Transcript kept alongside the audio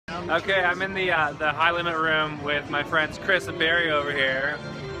Okay, I'm in the high limit room with my friends Chris and Barry over here,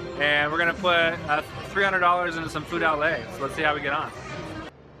 and we're gonna put $300 into some food outlay. So let's see how we get on.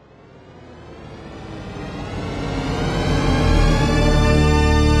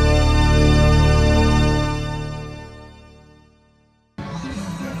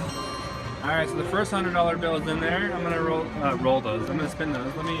 Alright, so the first $100 bill is in there. I'm gonna roll those. I'm gonna spin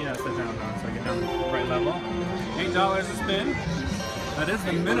those. Let me sit down now so I get down to the right level. $8 a spin. That is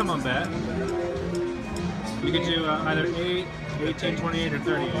the minimum bet. You can do either 8, 18, 28, or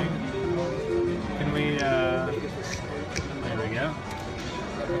 38. Can we, there we go.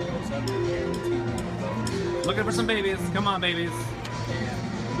 Looking for some babies. Come on, babies.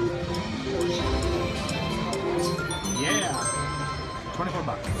 Yeah. 24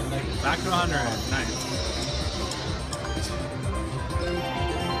 bucks. Back to 100. Nice.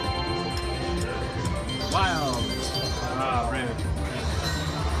 Wild. Ah, rude.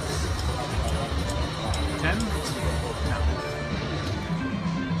 10? No.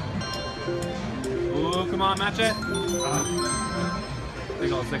 Ooh, come on, match it.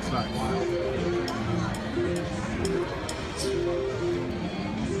 Big old $6.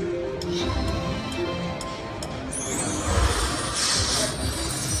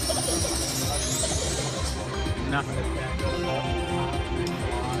 Nothing.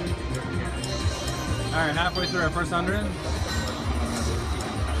 Alright, halfway through our first 100.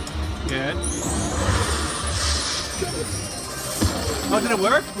 Good. Oh, did it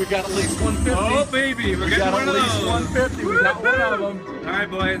work? We got at least 150. Oh, baby, we're getting one of those. We got at least 150. We got one of them. Alright,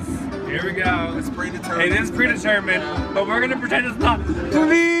 boys. Here we go. It's predetermined. It is predetermined, but we're going to pretend it's not.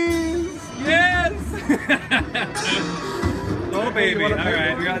 Please! Yes! Oh, baby.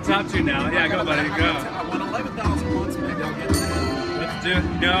 Alright, we got the top two now. Yeah, go, buddy. Go. I want 11,000 once. Maybe I'll get 10. Let's do it.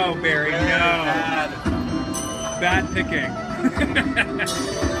 No, Barry, no. Bad picking.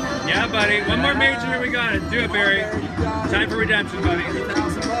 Yeah, buddy. One more major, we got it. Do it, Barry. Time for redemption, buddy.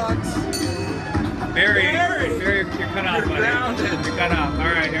 $30,000. Barry, you're cut off, buddy. You're cut off. All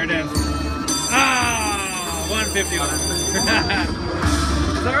right, here it is. Ah, 151.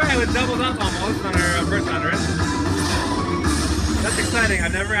 It's all right. We doubled up almost on our first 100. That's exciting.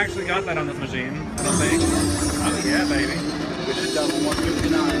 I've never actually got that on this machine. I don't think. Oh yeah, baby. We did double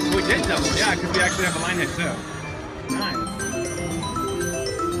 159. We did double, yeah, because we actually have a line hit too. Nice.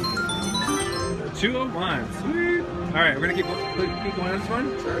 201. Sweet. All right, we're gonna keep going on this one.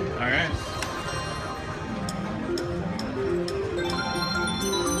 Sure. All right.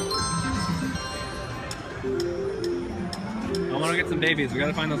 I want to get some babies. We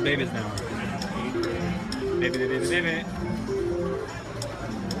gotta find those babies now. Baby, baby, baby, baby.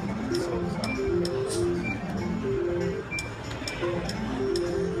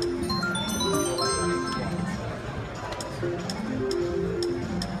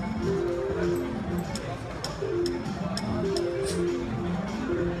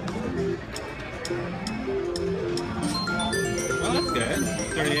 Oh, that's good.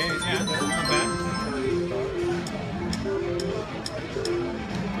 38, yeah, that's not bad.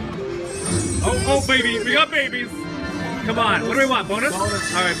 Oh, baby, we got babies. Come on, what do we want? Bonus?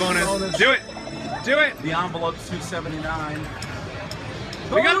 Bonus. All right, bonus. Do it. Do it. The envelope's $279.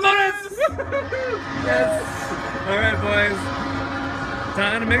 We got a bonus. Yes. All right, boys.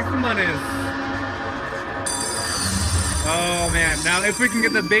 Time to make some money. Oh man! Now, if we can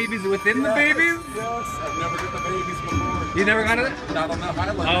get the babies within the babies. Yes. I've never got the babies before. You never got it? Not on that high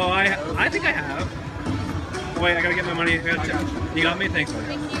level. Oh, I think I have. Wait, I gotta get my money. I got you. You got me? Thanks,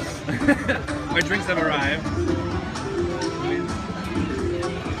 buddy. Thank you. My drinks have arrived.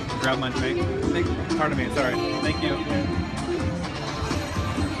 Grab my drink. Pardon me, sorry. Thank you.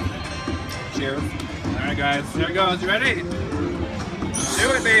 Cheers. Alright guys, here it goes. You ready?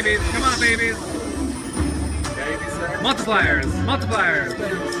 Do it, babies. Come on, babies. Multipliers. Multipliers.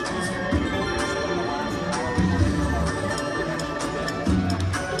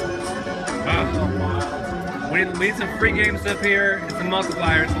 We need some free game stuff here and some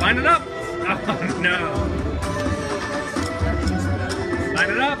multipliers. Line it up! Oh no! Line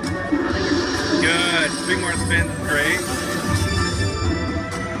it up! Good. 3 more spins. Great.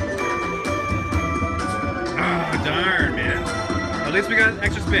 Oh darn, man. At least we got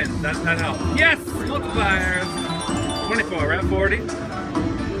extra spins. That helped. Yes! Multipliers! 24. We're at 40.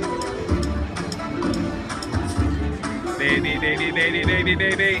 Baby, baby, baby, baby,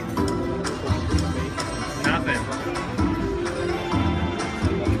 baby. Nothing.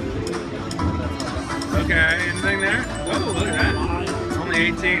 Okay, anything there? Oh, look at that. It's only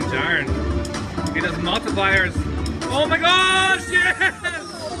 18, darn. He does multipliers. Oh my gosh, yes!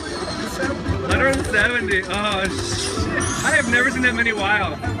 170. Oh, shit. I have never seen that many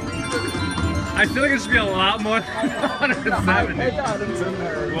wild. I feel like it should be a lot more than 170. items in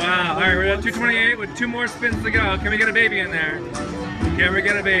there. Wow. All right, we're at 228 with 2 more spins to go. Can we get a baby in there? Can we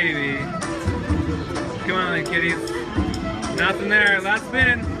get a baby? Come on, kitties. Nothing there. Last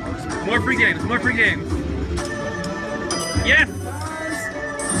spin. More free games. More free games. Yes.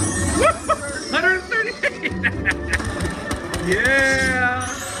 138. Yeah.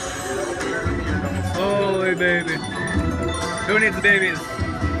 Holy baby. Who needs the babies?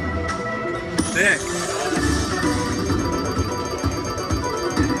 Sick.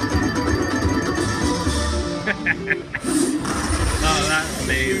 Oh, that's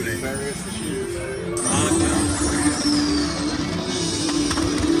amazing. Awesome.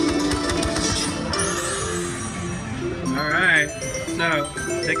 Alright, so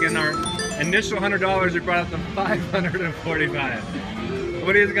taking our initial $100, we brought up to $545.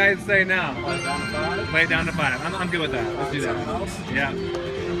 What do you guys say now? Play it down to 5. I'm good with that. Let's do that. Yeah.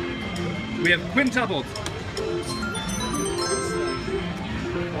 We have quintupled.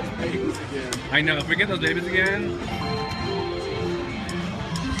 Babies again. I know, if we get those babies again.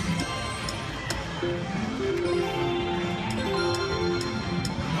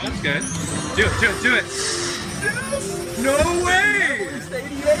 Oh, that's good. Do it, do it, do it. No way!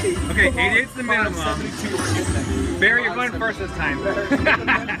 Okay, 88's the minimum. Barry, you're going first this time.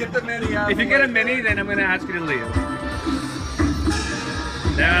 Get the mini out. If you get a mini, then I'm going to ask you to leave.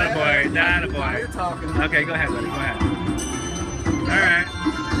 That boy, that boy. Okay, go ahead, buddy, go ahead. Alright.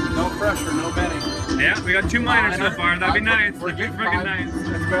 No pressure, no betting. Yeah, we got 2 minors so far. That'd be nice. That'd be freaking nice.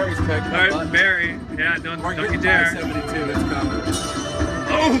 That's Barry's pick. Alright, Barry. Yeah, don't you dare. 72, it's coming.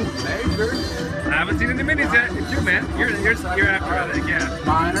 Oh! Major. I haven't seen any minis yet. It's you, man. You're after, I think, yeah.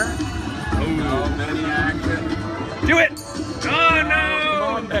 Minor. Oh. No mini action. Do it! Oh, no!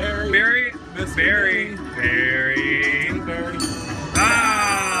 Come on, Barry. Barry. Miss Barry. Barry. Barry.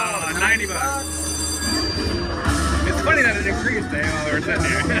 Ah, 90 bucks. It's funny that it increased there while we were sitting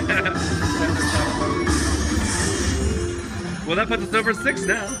here. Well, that puts us over 6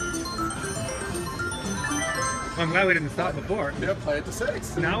 now. Well, I'm glad we didn't stop before. Yeah, play it to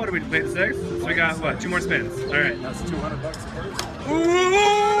 6. Now what do we play at 6? So we got what? 2 more spins. All right. That's $200 first.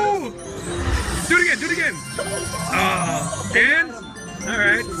 Ooh! Do it again. Do it again. Oh, and all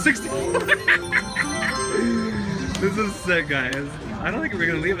right, 60. This is sick, guys. I don't think we're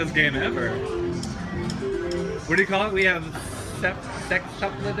gonna leave this game ever. What do you call it? We have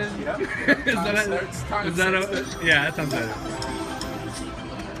sextupled. Yep. Is that a? Yeah, that sounds better.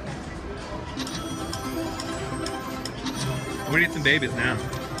 We need some babies now.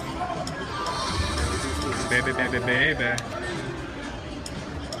 Baby, baby, baby.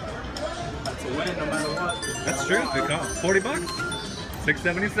 That's a win no matter what. That's true. Good call. 40 bucks.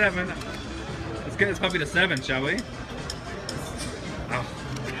 677. Let's get this puppy to 7, shall we? Oh.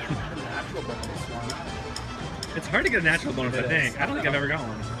 Natural bonus one. It's hard to get a natural bonus, I think. I don't think I've ever got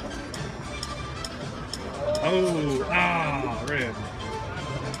one. Oh, rude.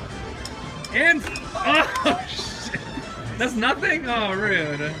 And, oh, shit. That's nothing? Oh,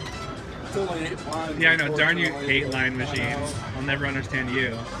 rude. It's only 8 lines. Yeah, I know. Darn you 8-line machines. I'll never understand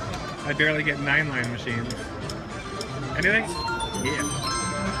you. I barely get 9-line machines. Anything? Yeah.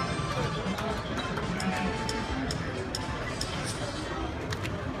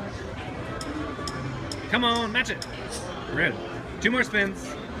 Come on, match it. Rude. 2 more spins.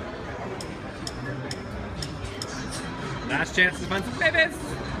 Last chance to find some babies.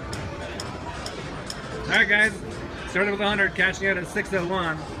 All right, guys. Started with 100, cashing out at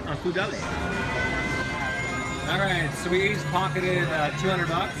 601 on P.O.BOX. All right, so we each pocketed 200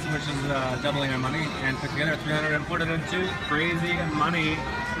 bucks, which is doubling our money, and took together 300 and put it into crazy money.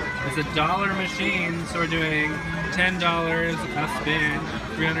 It's a $1 machine, so we're doing $10 a spin,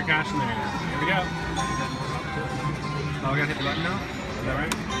 300 cash in there. Here we go. Oh, we gotta hit the button now? Is that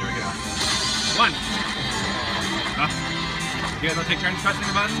right? Here we go. 1. You guys want to take turns pressing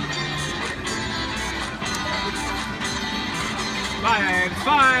the button? 5.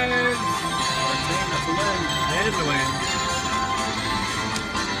 5. That's a win. It is a win.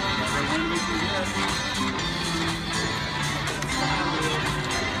 Every win we can get.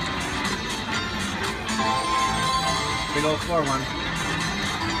 Big old 4-1.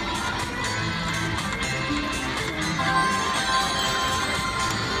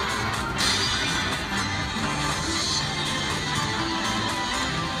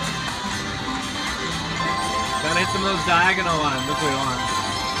 Gotta hit some of those diagonal ones. That's what we want.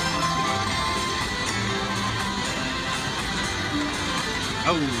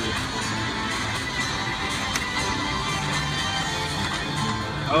 Oh.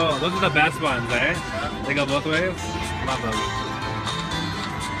 Oh, those are the best ones, eh? They go both ways. Love those.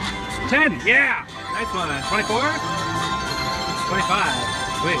 10, yeah! Nice one. 24? 25.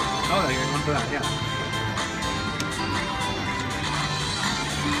 Wait, oh, there's one for that, yeah.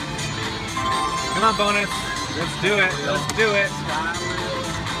 Come on, bonus. Let's do it. Let's do it.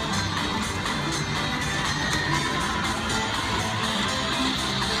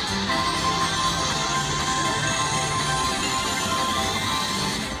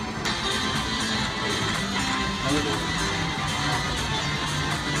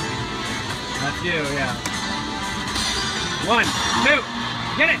 That's you, yeah. 1, 2,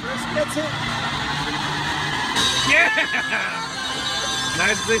 get it! That's it. Yeah!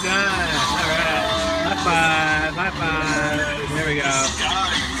 Nicely done. Alright. High five, high five. There we go.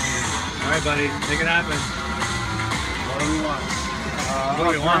 Alright, buddy, make it happen. What do we want? What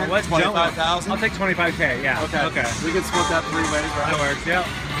do we want? What's 25,000? I'll take 25K, yeah. Okay. We can split that 3 ways, right? That works, yep.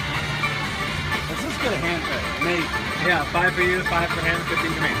 Let's just get a hand pay. Maybe. Yeah, 5 for you, 5 for him,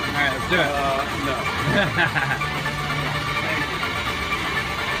 15 for me. Alright, let's do it. No.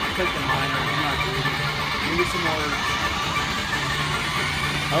 Take the minor. Maybe some more.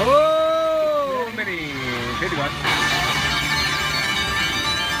 Oh, mini. 50 bucks.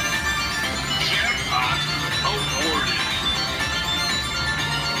 Jackpot awarded.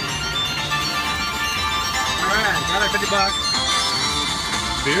 Alright, got our 50 bucks.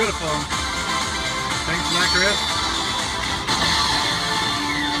 Beautiful. Thanks for that, Chris.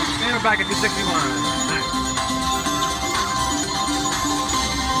 And we're back at 261. Nice.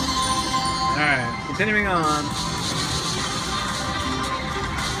 Alright, continuing on.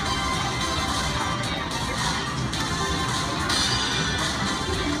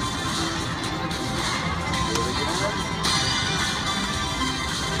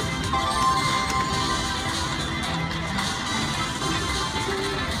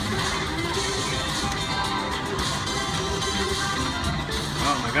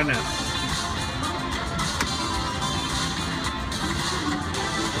 Oh my goodness.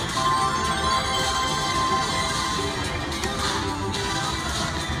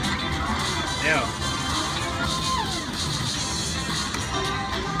 Ew.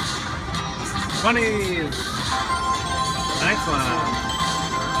 20s. Nice one.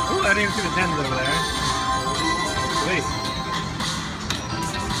 Ooh, I didn't even see the 10s over there. Sweet.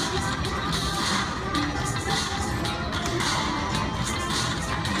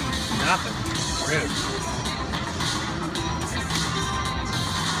 Nothing. Rude.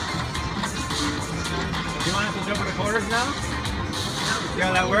 Do you want us to jump in the quarters now? See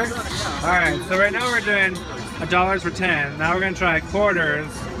how that works? Alright, so right now we're doing $1 for 10. Now we're going to try quarters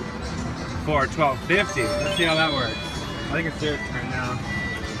for $12.50. Let's see how that works. I think it's your turn now.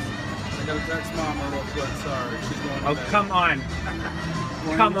 I gotta text Mama real quick. Sorry. She's going Oh, to bed. come on.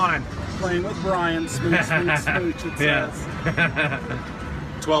 Come on. Playing with Brian. Smooch, smooch, smooch. It Yes. says.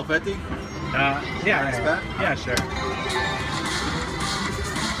 $12.50? Yeah, Next right. bet? Yeah, sure.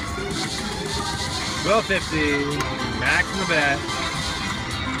 12.50. Max in the bet.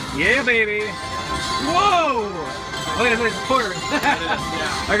 Yeah, baby. Whoa! Oh, yeah, it's quarters.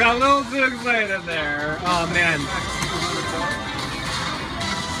 Yeah. I got a little too excited there. Oh, man.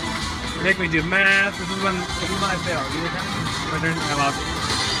 Make me do math. This is when I fail. I lost.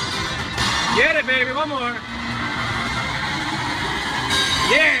 Get it, baby. One more.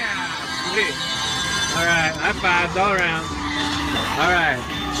 Yeah! Sweet. All right, high fives all around. All right.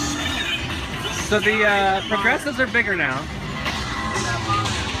 So the progressives are bigger now.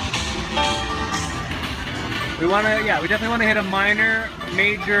 We want to, yeah, we definitely want to hit a minor,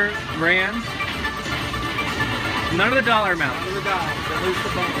 major, grand. None of the dollar amount. For the guys, at least the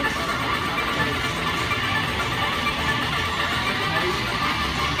bonus.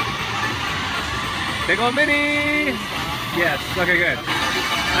 Big old mini! Yes, okay, good.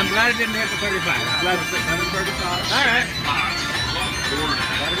 I'm glad it didn't hit the 35. Glad it's 735. Alright.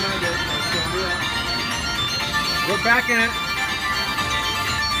 We're back in it.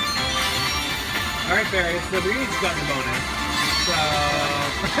 Alright, Barry, so we each got the bonus. So...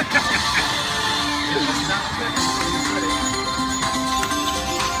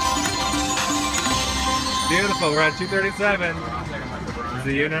 Beautiful, we're at 237. Is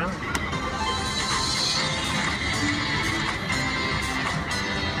it you now?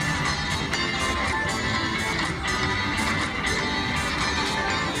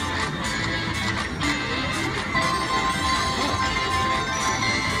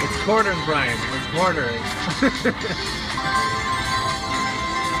 It's quarters, Brian. It's quarters.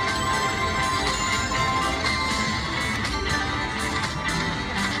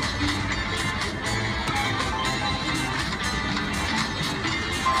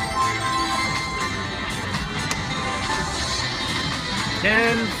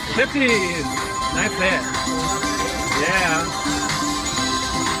 $10.50. 50s. Nice hit. Yeah.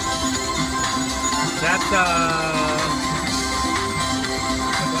 That's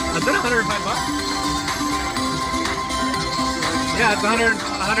is that 105 bucks? Yeah, it's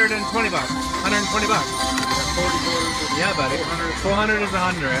 120 bucks. 120 bucks. Yeah, buddy. 400 is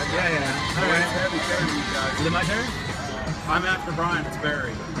 100. Yeah, yeah. All right. Is it my turn? I'm after Brian. It's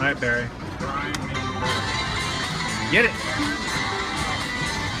Barry. All right, Barry. Brian, me, Barry. Get it.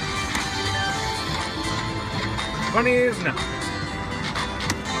 20s, no.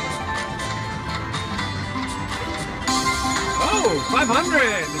 Oh,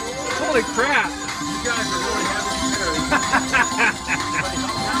 500! Holy crap! You guys are really having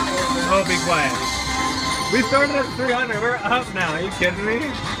Oh, be quiet. We started at 300. We're up now. Are you kidding me?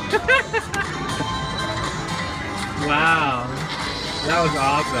 Wow. That was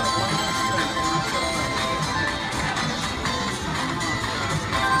awesome.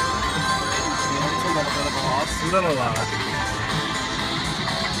 A little loss.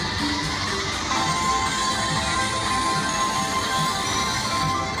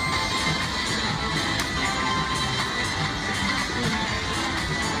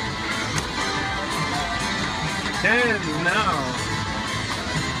 Tens now.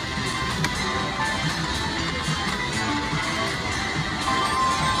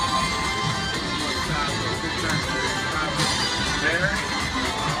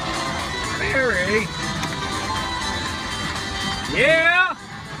 Barry. Yeah!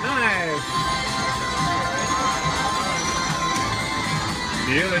 Nice!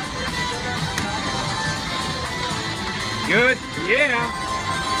 Good. Good. Yeah!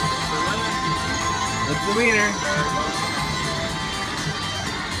 That's the wiener.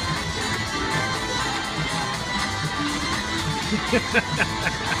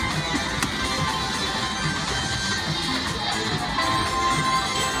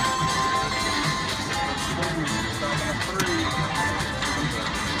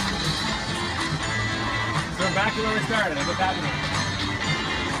 So we're back to where we started. What's happening?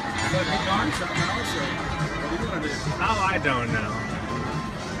 So keep going, something else, or what are you going to do? Oh, I don't know.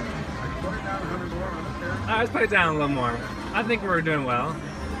 Put it down 100 more, I don't care. Alright, let's put it down a little more. I think we're doing well.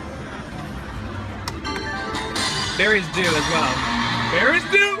 Barry's due as well. Barry's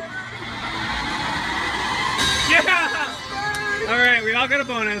due! Yeah! Alright, we all got a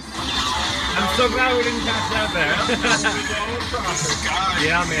bonus. I'm so glad we didn't catch that there.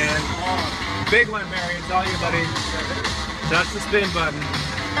 Yeah, man. Big one, Barry. It's all you, buddy. Touch the spin button.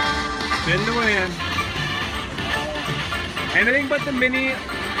 Spin to win. Anything but the mini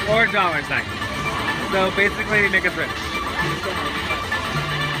or dollar sign. So basically, make us rich.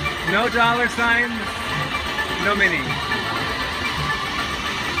 No dollar sign, no mini.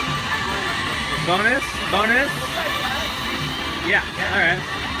 Bonus? Bonus? Yeah, alright.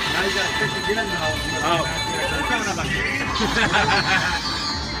 Now you got to pick again, though. Oh.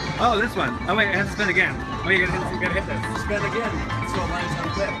 Oh, this one. Oh, wait, it has to spin again. Oh, you gotta hit this. Spin again, so it lands on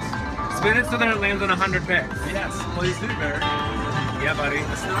picks. Spin it so that it lands on 100 picks. Yes, please do, Barry. Yeah, buddy.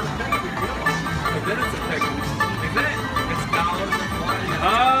 It's not a pick, but then it's a pick. Is it? It's dollars and money.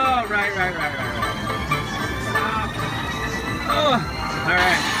 Oh, right. Stop. Oh,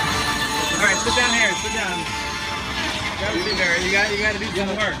 alright, sit down here, sit down. You gotta do some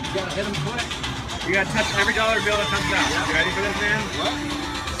work. You gotta hit them quick. You gotta touch every dollar bill that comes out. You ready for this, man? What?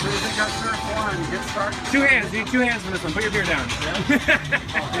 So you think I serve one? Get started. 2 hands. You need 2 hands for this one. Put your beer down.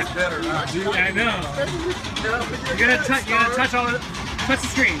 Oh, it's better. I know. You gotta touch all the. Touch the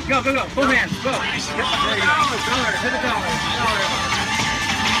screen. Go. Both hands. Go. There you go. Dollar. Hit the dollar.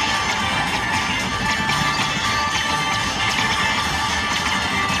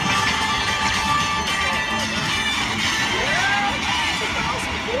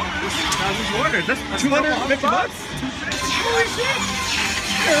 $1,000. That's 250 bucks? Holy shit!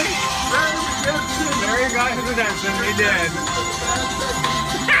 There you got his redemption. He did.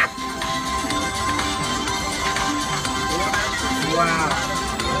 Wow.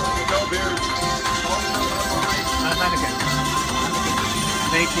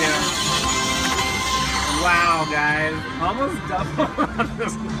 Thank you. Wow, guys. Almost double.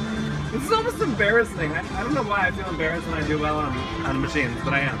 This is almost embarrassing. I don't know why I feel embarrassed when I do well on machines,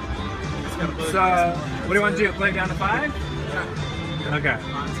 but I am. So, what do you want to do? Play it down to 5? Yeah. Okay. I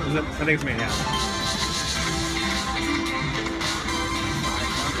think it's me, yeah.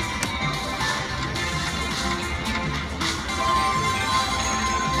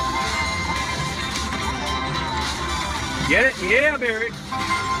 Get it? Yeah, Barry.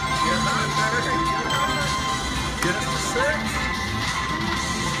 Get it to 6.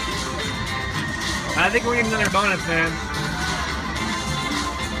 I think we need another bonus, man.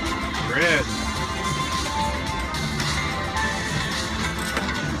 Red.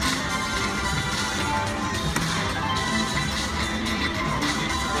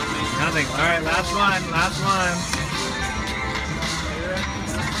 Nothing. All right, last one. Last one.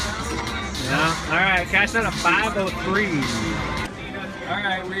 Yeah. All right, cash out of 503. All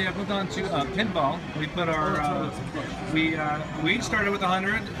right, we have moved on to pinball. We put our we each started with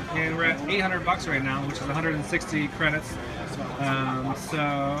 100, and we're at 800 bucks right now, which is 160 credits. So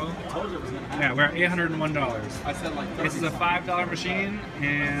yeah, we're at $801. This is a $5 machine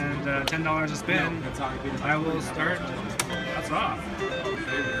and $10 a spin. I will start. That's off.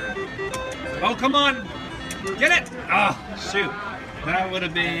 Oh, come on, get it! Oh, shoot. That would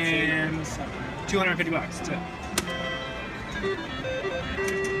have been 250 bucks too.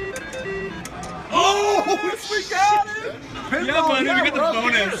 Oh, we got it! Pinball, yeah, buddy, we got the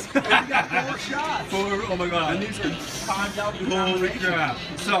bonus. We got 4 shots. Oh my god. And these are timed out. Holy crap.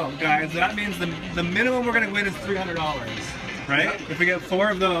 So, guys, that means the minimum we're going to win is $300, right? Yep. If we get 4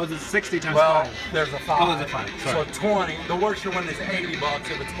 of those, it's 60 times 5. There's a 5. Oh, there's a 5. Sorry. So 20. The worst you're winning is 80 bucks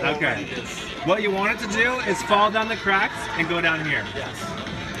if it's outrageous. What you want it to do is fall down the cracks and go down here. Yes.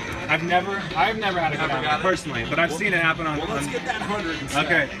 I've never had it go down personally, but I've seen it happen on. Well, let's get that 100 instead.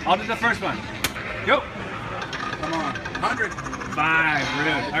 Okay, I'll do the first one. Go. Come on. 100. 5.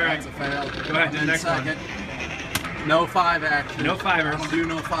 Rude. All right. Go ahead. Do the next one. No 5 action. No 5ers. I don't do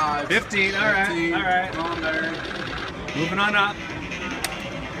no 5. 15. All right. 15. All right. Come on there. Moving on up.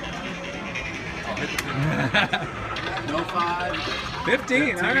 No 5.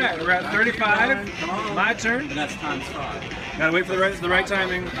 15. All right. We're at 35. Come on. My turn. And that's times 5. Gotta wait for the right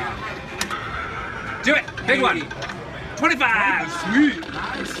timing. Do it. Big one. 25. Sweet.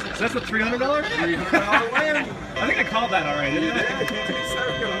 Nice. So that's a $300? $300 win. I think I called that already, didn't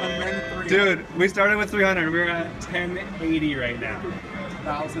I? Dude, we started with 300. We're at 1080 right now.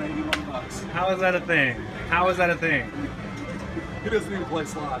 1,081 bucks. How is that a thing? How is that a thing? He doesn't even play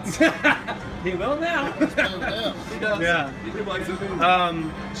slots. He will now. He does. Yeah. He likes it.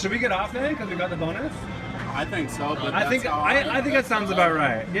 Should we get off then because we got the bonus? I think so, but I think that sounds about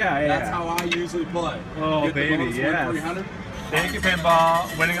right. Yeah, yeah. That's how I usually play. Oh, get baby, yes. 300. Thank you, pinball.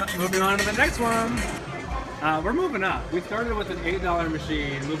 Moving on to the next one. We're moving up. We started with an $8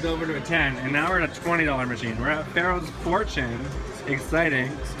 machine, moved over to a 10, and now we're at a $20 machine. We're at Pharaoh's Fortune.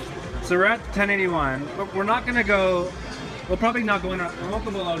 Exciting. So we're at 1081, but we're not gonna go. We'll probably not go in. We won't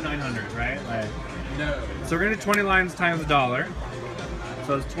go below 900, right? Like, no. So we're gonna do 20 lines times $1.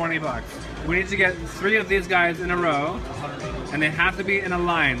 So it's 20 bucks. We need to get 3 of these guys in a row, and they have to be in a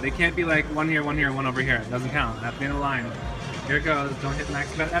line. They can't be like one here, one over here. It doesn't count. They have to be in a line. Here it goes. Don't hit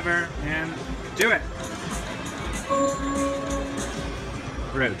max bet ever, and do it.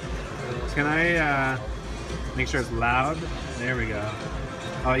 Rude. Can I make sure it's loud? There we go.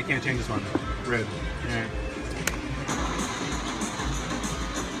 Oh, you can't change this one. Rude. All right.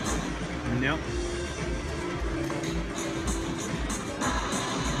 Nope.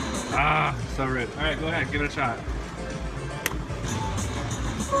 Ah, so rude. All right, go ahead, give it a shot.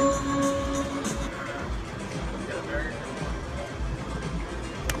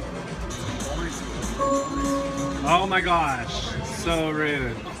 Oh my gosh, so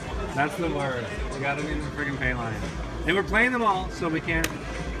rude. That's the worst. We gotta be in the freaking pay line. And we're playing them all, so we can't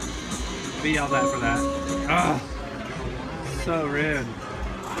be yelled at for that. Oh, so rude.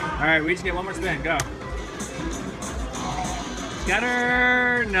 All right, we just get one more spin, go.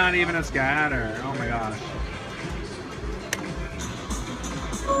 Scatter! Not even a scatter. Oh my gosh.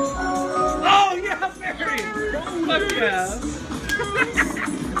 Oh yeah, Barry! Fuck yeah!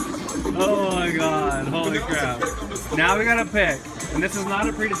 Oh my god, holy crap. Now we gotta pick. And this is not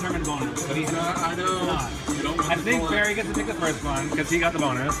a predetermined bonus. But he's not, I know. Not. I think Barry gets to pick the first one because he got the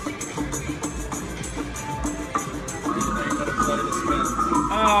bonus.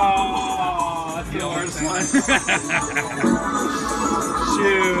 Oh, that's the worst one.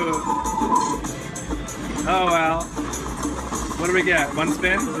 Shoot. Oh well. What do we get? 1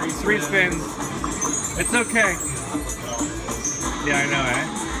 spin? 3 spins. It's okay. Yeah, I know, eh?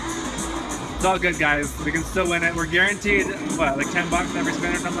 It's all good, guys. We can still win it. We're guaranteed, what, like 10 bucks every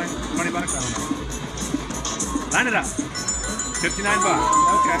spin or something? 20 bucks? I don't know. Line it up. 59 bucks.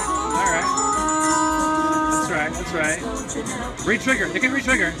 Okay. All right. That's right. That's right. Re-trigger. It can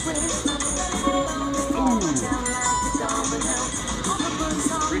re-trigger. Ooh.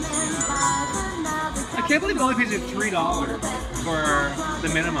 I can't believe it only pays you $3 for the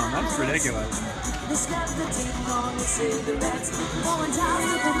minimum. That's ridiculous.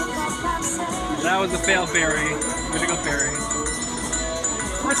 That was a fail, Barry. Way to go, Barry.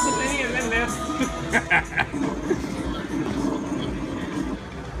 First the thing and then this.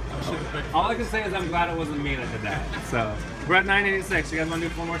 All I can say is I'm glad it wasn't me that did that. So we're at 986. You guys want to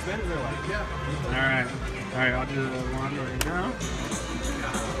do 4 more spins or what? Yeah. All right. All right. I'll do the one right now.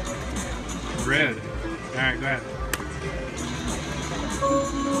 Rude. All right. Go ahead.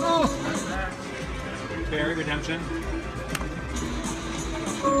 Oh. Barry redemption.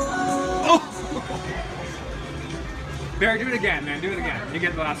 Oh. Barry, do it again, man. Do it again. You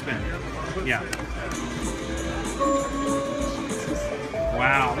get the last spin. Yeah.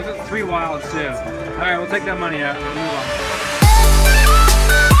 Wow, look at 3 wilds too. All right, we'll take that money out. We'll move on.